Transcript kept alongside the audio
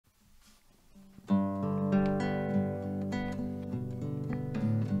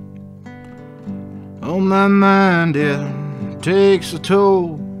On my mind it takes a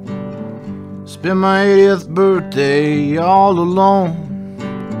toll. Spent my 80th birthday all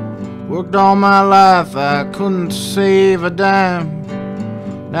alone. Worked all my life, I couldn't save a dime.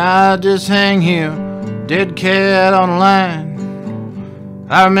 Now I just hang here, dead cat on the line.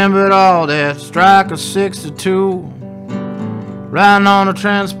 I remember it all, that strike of '62, riding on a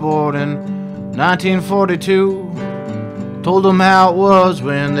transport in 1942. Told them how it was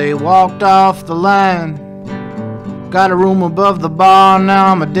when they walked off the line. Got a room above the bar,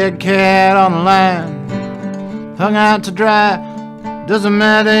 now I'm a dead cat on the line. Hung out to dry, doesn't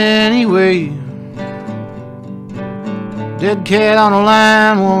matter anyway. Dead cat on the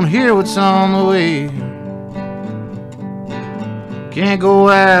line, won't hear what's on the way. Can't go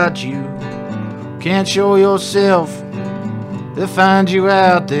out, you can't show yourself. They'll find you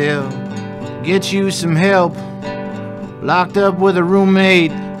out there, get you some help. Locked up with a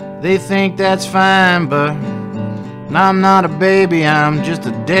roommate, they think that's fine, but I'm not a baby, I'm just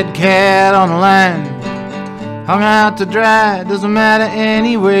a dead cat on the line. Hung out to dry, doesn't matter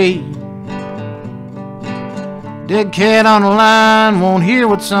anyway. Dead cat on the line, won't hear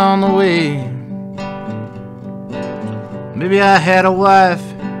what's on the way. Maybe I had a wife,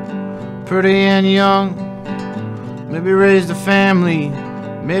 pretty and young. Maybe raised a family,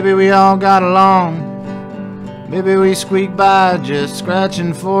 maybe we all got along. Maybe we squeak by, just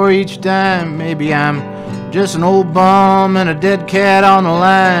scratching for each dime. Maybe I'm just an old bum and a dead cat on the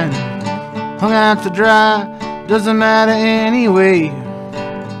line. Hung out to dry, doesn't matter anyway.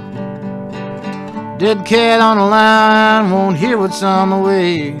 Dead cat on the line, won't hear what's on the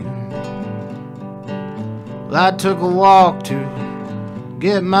way. Well, I took a walk to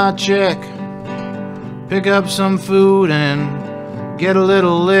get my check, pick up some food and get a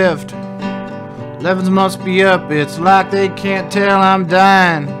little lift. 11s must be up, it's like they can't tell I'm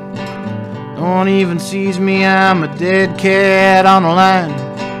dying. No one even sees me, I'm a dead cat on the line.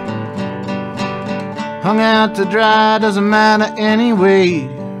 Hung out to dry, doesn't matter anyway.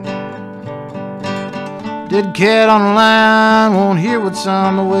 Dead cat on the line, won't hear what's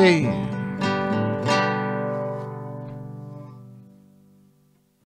on the way.